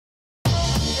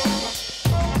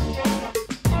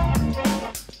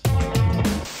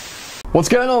What's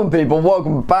going on, people?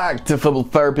 Welcome back to Football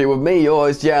Therapy with me, your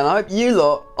host Jan. I hope you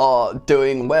lot are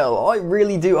doing well. I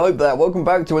really do hope that. Welcome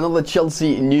back to another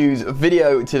Chelsea news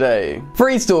video today.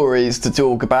 3 stories to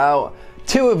talk about,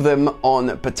 2 of them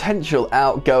on potential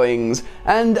outgoings,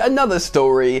 and another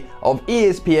story of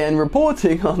ESPN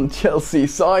reporting on Chelsea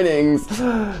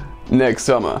signings next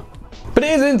summer. But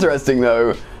it is interesting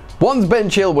though. One's Ben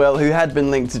Chilwell, who had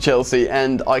been linked to Chelsea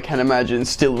and I can imagine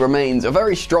still remains a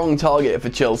very strong target for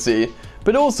Chelsea.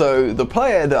 But also, the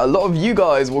player that a lot of you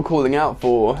guys were calling out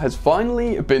for has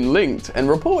finally been linked and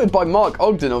reported by Mark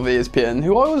Ogden of ESPN,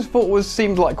 who I always thought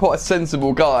seemed like quite a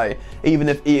sensible guy, even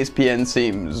if ESPN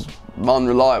seems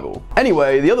unreliable.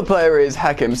 Anyway, the other player is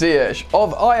Hakim Ziyech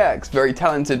of Ajax, very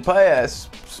talented player.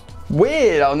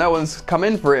 Weird how no one's come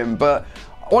in for him, but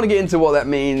I want to get into what that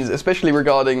means, especially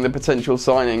regarding the potential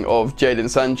signing of Jadon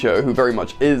Sancho, who very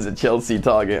much is a Chelsea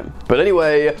target. But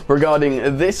anyway,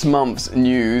 regarding this month's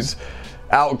news,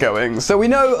 outgoing. So we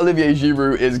know Olivier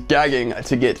Giroud is gagging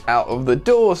to get out of the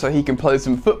door so he can play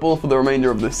some football for the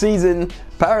remainder of the season.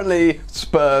 Apparently,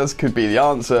 Spurs could be the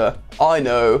answer. I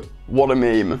know. What a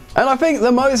meme. And I think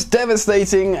the most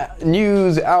devastating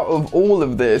news out of all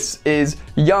of this is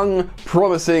young,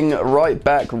 promising right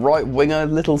back, right winger,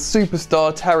 little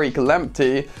superstar Tariq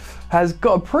Lamptey has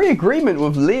got a pre-agreement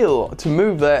with Lille to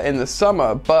move there in the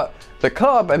summer, but the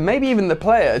club and maybe even the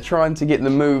player are trying to get the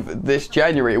move this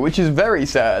January, which is very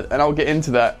sad, and I'll get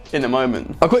into that in a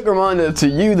moment. A quick reminder to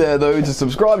you there though to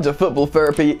subscribe to Football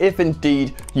Therapy if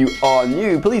indeed you are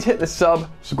new. Please hit the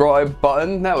subscribe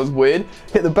button, that was weird,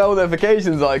 hit the bell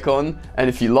notifications icon, and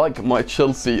if you like my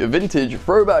Chelsea vintage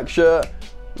throwback shirt,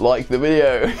 like the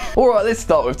video. Alright, let's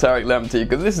start with Tariq Lamptey,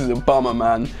 because this is a bummer,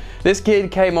 man. This kid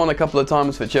came on a couple of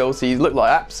times for Chelsea. He's looked like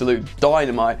absolute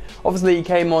dynamite. Obviously, he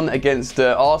came on against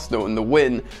Arsenal in the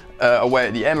win away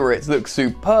at the Emirates. Looked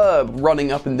superb,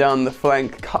 running up and down the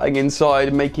flank, cutting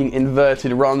inside, making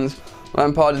inverted runs.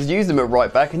 Lampard has used him at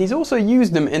right back, and he's also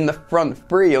used him in the front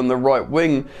three on the right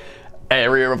wing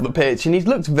area of the pitch, and he's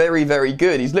looked very, very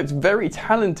good. He's looked very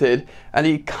talented, and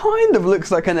he kind of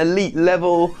looks like an elite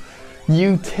level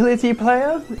utility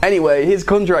player. Anyway, his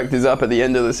contract is up at the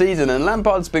end of the season, and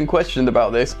Lampard's been questioned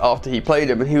about this after he played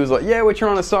him, and he was like, yeah, we're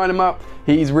trying to sign him up,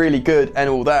 he's really good and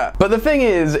all that. But the thing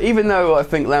is, even though I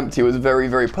think Lamptey was very,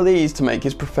 very pleased to make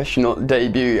his professional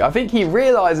debut, I think he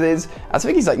realizes, I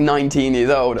think he's like 19 years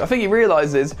old, I think he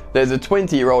realizes there's a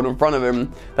 20-year-old in front of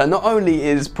him that not only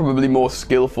is probably more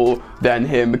skillful than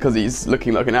him because he's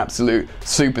looking like an absolute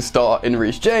superstar in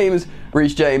Reece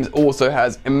James also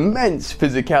has immense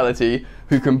physicality,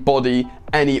 who can body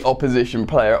any opposition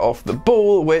player off the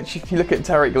ball, which if you look at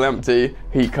Tariq Lamptey,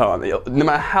 he can't. No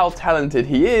matter how talented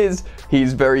he is,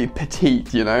 he's very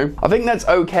petite, you know? I think that's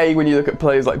okay when you look at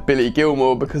players like Billy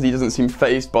Gilmour because he doesn't seem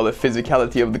fazed by the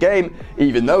physicality of the game,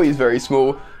 even though he's very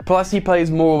small. Plus he plays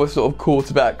more of a sort of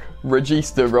quarterback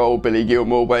regista role, Billy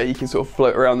Gilmour, where he can sort of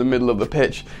float around the middle of the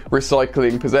pitch,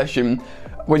 recycling possession.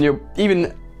 When you're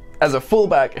even as a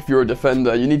fullback, if you're a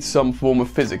defender, you need some form of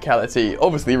physicality.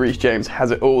 Obviously, Reece James has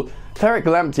it all. Tariq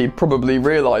Lamptey probably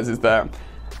realises that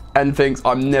and thinks,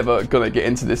 I'm never going to get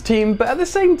into this team. But at the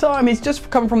same time, he's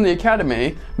just come from the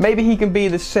academy. Maybe he can be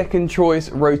the second choice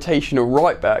rotational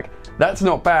right back. That's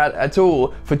not bad at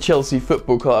all for Chelsea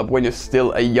Football Club when you're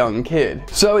still a young kid.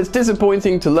 So it's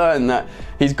disappointing to learn that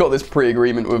he's got this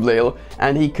pre-agreement with Lille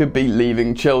and he could be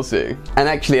leaving Chelsea. And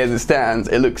actually, as it stands,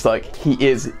 it looks like he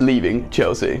is leaving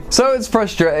Chelsea. So it's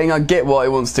frustrating. I get why he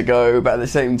wants to go, but at the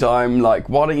same time, like,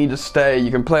 why don't you just stay?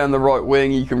 You can play on the right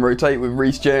wing, you can rotate with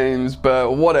Reece James,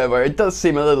 but whatever. It does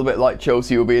seem a little bit like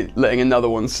Chelsea will be letting another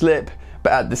one slip,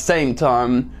 but at the same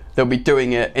time, they'll be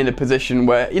doing it in a position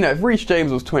where, you know, if Reece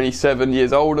James was 27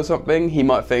 years old or something, he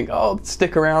might think, oh,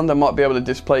 stick around, I might be able to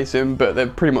displace him, but they're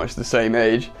pretty much the same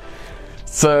age.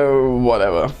 So,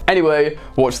 whatever. Anyway,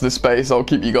 watch this space, I'll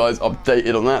keep you guys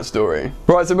updated on that story.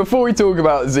 Right, so before we talk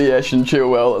about Ziyech and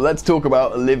Chilwell, let's talk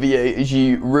about Olivier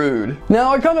Giroud.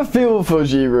 Now, I kind of feel for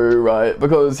Giroud, right,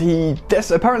 because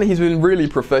apparently he's been really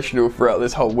professional throughout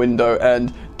this whole window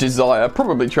and desire,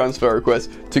 probably transfer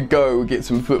request, to go get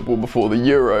some football before the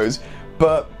Euros,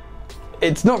 but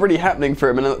it's not really happening for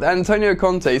him, and Antonio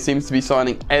Conte seems to be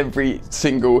signing every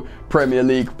single Premier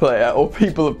League player, or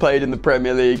people have played in the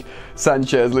Premier League: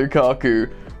 Sanchez,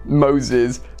 Lukaku,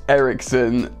 Moses,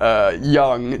 Eriksen,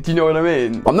 Young. Do you know what I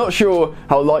mean? I'm not sure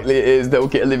how likely it is they'll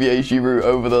get Olivier Giroud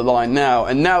over the line now,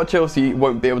 and now Chelsea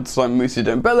won't be able to sign Moussa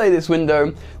Dembele this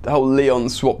window. The whole Lyon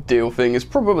swap deal thing is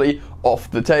probably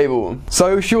off the table.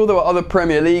 So sure, there were other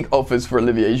Premier League offers for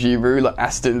Olivier Giroud, like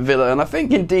Aston Villa, and I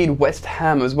think indeed West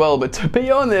Ham as well, but to be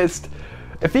honest,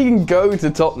 if he can go to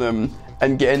Tottenham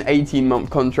and get an 18-month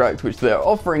contract, which they're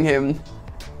offering him,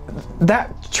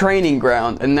 that training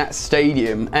ground and that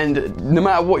stadium, and no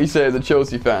matter what you say as a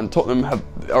Chelsea fan, Tottenham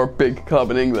are a big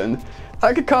club in England,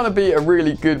 that could kind of be a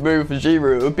really good move for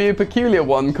Giroud. It would be a peculiar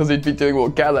one because he'd be doing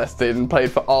what Gallas did and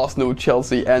played for Arsenal,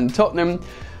 Chelsea and Tottenham.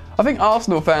 I think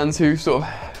Arsenal fans who sort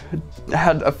of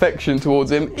had affection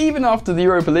towards him, even after the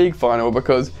Europa League final,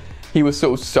 because he was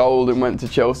sort of sold and went to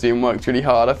Chelsea and worked really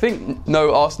hard. I think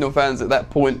no Arsenal fans at that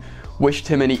point wished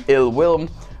him any ill will,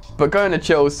 but going to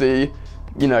Chelsea,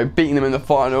 you know, beating them in the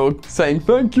final, saying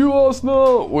thank you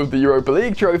Arsenal with the Europa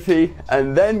League trophy,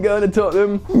 and then going to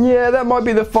Tottenham, yeah, that might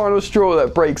be the final straw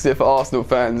that breaks it for Arsenal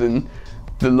fans, and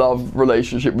the love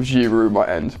relationship with Giroud might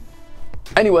end.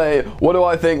 Anyway, what do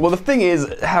I think? Well, the thing is,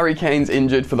 Harry Kane's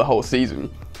injured for the whole season,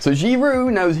 so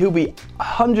Giroud knows he'll be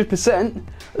 100%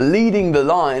 leading the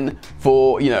line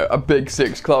for, you know, a big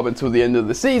six club until the end of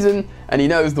the season, and he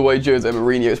knows the way Jose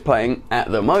Mourinho is playing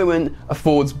at the moment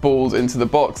affords balls into the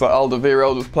box. Like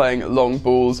Alderweireld was playing long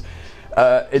balls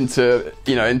into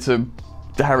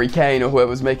Harry Kane or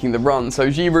whoever's making the run, so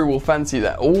Giroud will fancy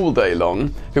that all day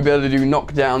long. He'll be able to do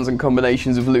knockdowns and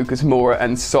combinations of Lucas Moura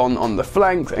and Son on the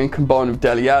flanks and combine with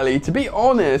Dele Alli. To be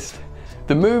honest,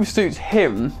 the move suits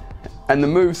him and the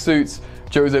move suits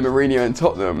Jose Mourinho and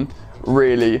Tottenham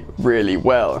really, really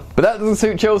well. But that doesn't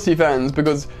suit Chelsea fans,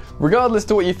 because regardless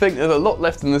to what you think, there's a lot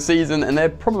left in the season and they're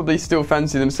probably still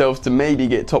fancy themselves to maybe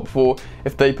get top 4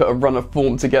 if they put a run of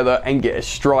form together and get a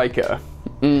striker.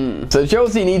 So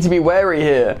Chelsea need to be wary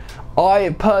here.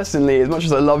 I personally, as much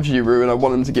as I love Giroud and I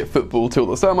want him to get football till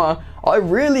the summer, I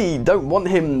really don't want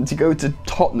him to go to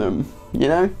Tottenham, you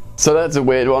know? So that's a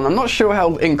weird one. I'm not sure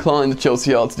how inclined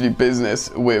Chelsea are to do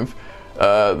business with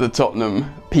the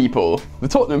Tottenham people. The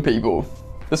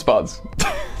Spuds.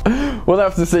 We'll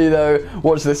have to see though.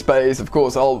 Watch this space. Of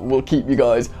course, we'll keep you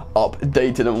guys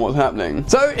updated on what's happening.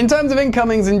 So, in terms of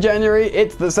incomings in January,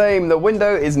 it's the same. The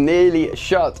window is nearly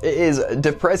shut. It is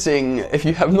depressing. If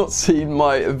you have not seen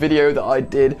my video that I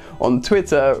did on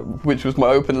Twitter, which was my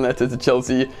open letter to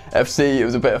Chelsea FC, it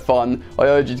was a bit of fun. I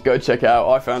urge you to go check it out.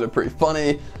 I found it pretty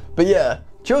funny. But yeah,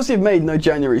 Chelsea have made no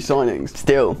January signings,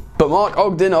 still. But Mark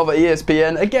Ogden of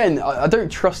ESPN, again, I don't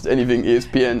trust anything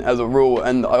ESPN as a rule,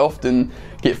 and I often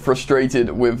get frustrated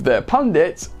with their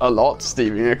pundits a lot,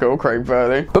 Stevie Nicol, Craig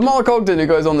Burley. But Mark Ogden, who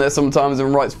goes on there sometimes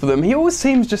and writes for them, he always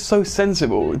seems just so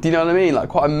sensible, do you know what I mean? Like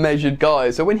quite a measured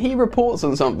guy. So when he reports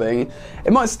on something,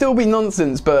 it might still be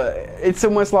nonsense, but it's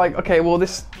almost like, okay, well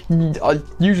I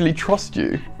usually trust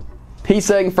you. He's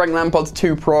saying Frank Lampard's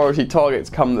 2 priority targets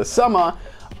come the summer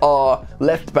are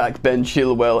left back Ben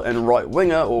Chilwell and right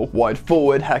winger or wide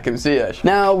forward Hakim Ziyech.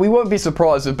 Now, we won't be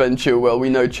surprised with Ben Chilwell. We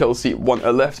know Chelsea want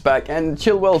a left back, and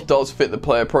Chilwell does fit the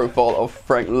player profile of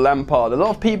Frank Lampard. A lot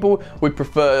of people would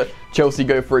prefer Chelsea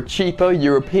go for a cheaper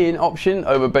European option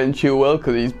over Ben Chilwell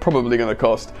because he's probably going to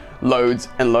cost loads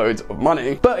and loads of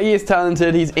money. But he is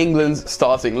talented, he's England's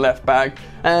starting left back,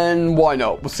 and why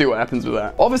not? We'll see what happens with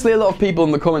that. Obviously, a lot of people in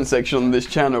the comment section on this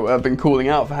channel have been calling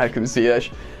out for Hakim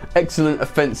Ziyech. Excellent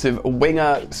offensive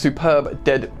winger, superb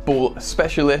dead ball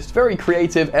specialist, very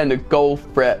creative and a goal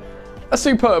threat. A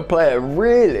superb player,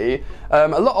 really. A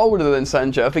lot older than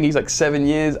Sancho. I think he's like 7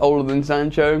 years older than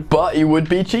Sancho, but he would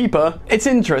be cheaper. It's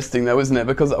interesting though, isn't it?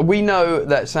 Because we know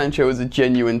that Sancho is a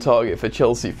genuine target for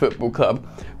Chelsea Football Club,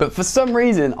 but for some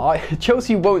reason,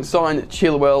 Chelsea won't sign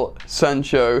Chilwell,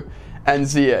 Sancho, and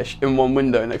Ziyech in one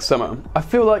window next summer. I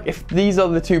feel like if these are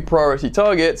the 2 priority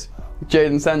targets,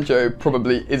 Jadon Sancho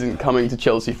probably isn't coming to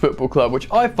Chelsea Football Club,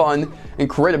 which I find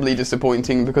incredibly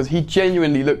disappointing because he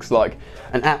genuinely looks like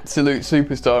an absolute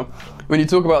superstar. When you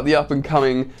talk about the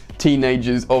up-and-coming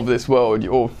teenagers of this world,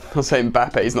 or I'll say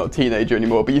Mbappe is not a teenager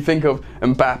anymore, but you think of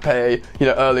Mbappe, you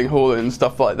know, Erling Haaland,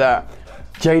 stuff like that.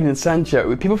 Jadon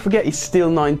Sancho, people forget he's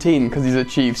still 19 because he's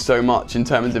achieved so much in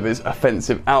terms of his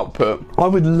offensive output. I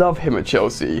would love him at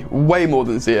Chelsea, way more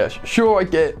than Ziyech. Sure, I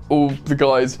get all the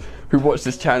guys who watch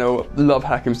this channel love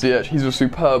Hakim Ziyech, he's a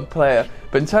superb player,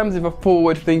 but in terms of a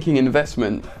forward-thinking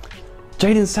investment,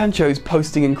 Jadon Sancho is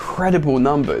posting incredible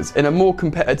numbers in a more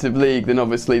competitive league than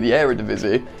obviously the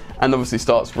Eredivisie, and obviously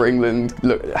starts for England.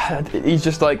 Look, he's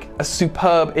just like a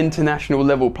superb international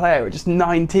level player at just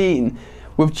 19.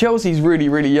 With Chelsea's really,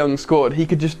 really young squad, he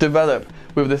could just develop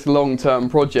with this long-term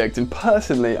project, and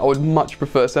personally, I would much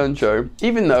prefer Sancho,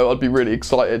 even though I'd be really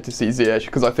excited to see Ziyech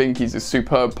because I think he's a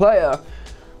superb player.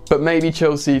 But maybe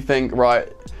Chelsea think,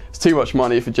 right, it's too much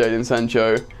money for Jadon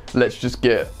Sancho, let's just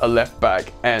get a left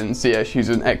back and Ziyech, who's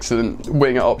an excellent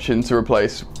winger option to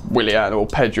replace Willian or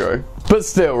Pedro. But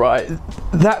still, right,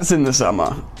 that's in the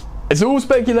summer. It's all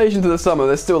speculation to the summer.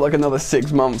 There's still like another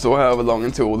 6 months or however long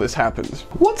until all this happens.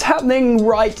 What's happening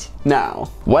right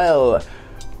now? Well,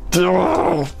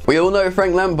 we all know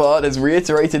Frank Lampard has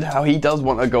reiterated how he does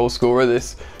want a goal scorer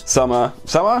this summer.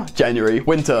 January?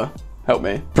 Winter? Help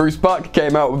me. Bruce Buck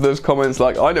came out with those comments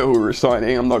like, I know who we're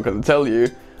signing, I'm not going to tell you.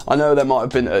 I know there might have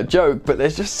been a joke, but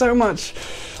there's just so much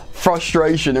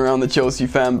frustration around the Chelsea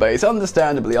fan base.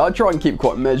 Understandably, I try and keep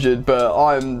quite measured, but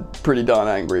I'm pretty darn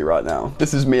angry right now.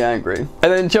 This is me angry.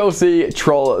 And then Chelsea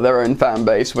troll their own fan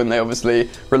base when they obviously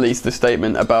released the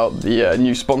statement about the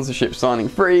new sponsorship signing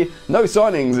free. No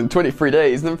signings in 23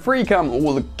 days, and then free come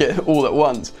all at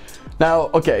once. Now,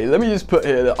 okay, let me just put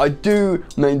here that I do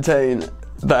maintain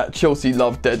that Chelsea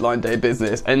love deadline day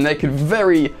business, and they could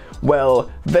very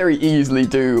easily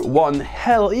do one,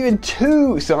 hell, even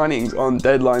 2 signings on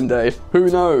deadline day. Who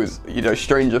knows? You know,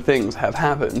 stranger things have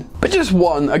happened. But just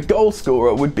one, a goal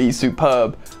scorer would be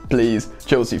superb. Please,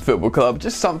 Chelsea Football Club,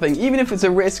 just something. Even if it's a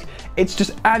risk, it's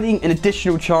just adding an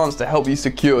additional chance to help you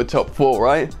secure top 4,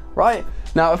 right? Right?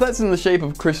 Now, if that's in the shape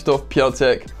of Krzysztof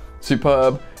Piatek,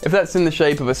 superb. If that's in the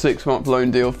shape of a 6-month loan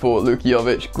deal for Luka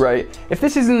Jovic, great. If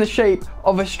this is in the shape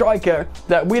of a striker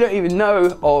that we don't even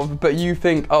know of, but you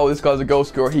think, oh, this guy's a goal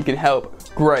scorer, he can help,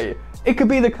 great. It could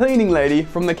be the cleaning lady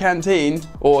from the canteen,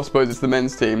 or I suppose it's the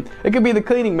men's team. It could be the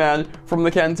cleaning man from the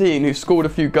canteen who scored a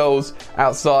few goals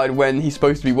outside when he's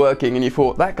supposed to be working, and you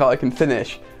thought, that guy can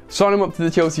finish. Sign him up to the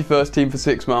Chelsea first team for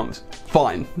 6 months.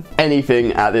 Fine.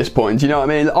 Anything at this point, you know what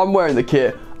I mean? I'm wearing the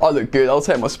kit, I look good, I'll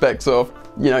take my specs off,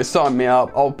 you know, sign me up,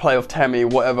 I'll play off Tammy,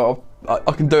 whatever,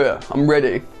 I can do it, I'm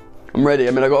ready. I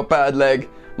mean, I got a bad leg,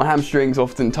 my hamstring's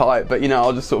often tight, but you know,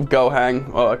 I'll just sort of go hang,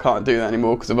 well, I can't do that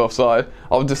anymore because of offside.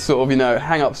 I'll just sort of, you know,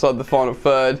 hang upside the final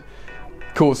third,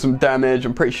 cause some damage,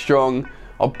 I'm pretty strong,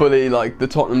 I'll bully like the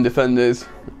Tottenham defenders,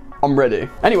 I'm ready.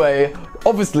 Anyway,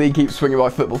 obviously keep swinging by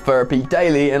Football Therapy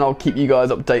daily, and I'll keep you guys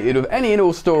updated with any and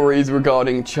all stories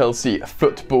regarding Chelsea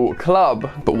Football Club.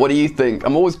 But what do you think?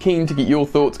 I'm always keen to get your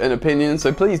thoughts and opinions,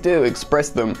 so please do express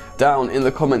them down in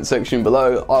the comment section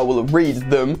below. I will read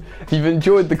them. If you've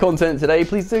enjoyed the content today,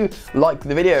 please do like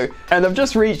the video. And I've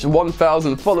just reached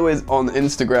 1,000 followers on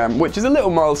Instagram, which is a little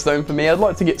milestone for me. I'd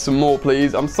like to get some more,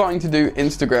 please. I'm starting to do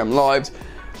Instagram lives.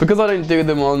 Because I don't do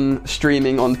them on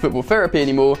streaming on Football Therapy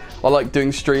anymore, I like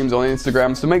doing streams on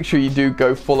Instagram, so make sure you do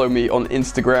go follow me on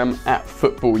Instagram at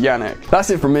FootballYannick.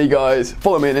 That's it from me, guys.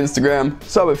 Follow me on Instagram,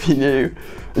 sub if you're new.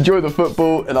 Enjoy the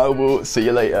football, and I will see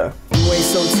you later. You ain't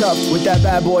so tough with that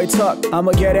bad boy tuck.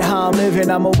 I'ma get it how I'm living,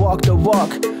 I'ma walk the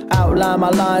walk. Outline my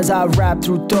lines, I rap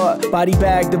through thought. Body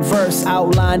bag the verse,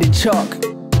 outlined in chalk.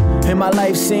 In my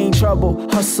life seen trouble,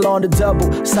 hustle on the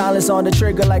double, silence on the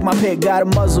trigger like my pick got a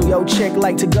muzzle. Yo, chick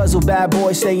like to guzzle, bad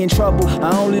boy stay in trouble.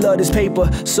 I only love this paper,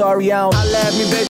 sorry I don't. I laugh me, baby.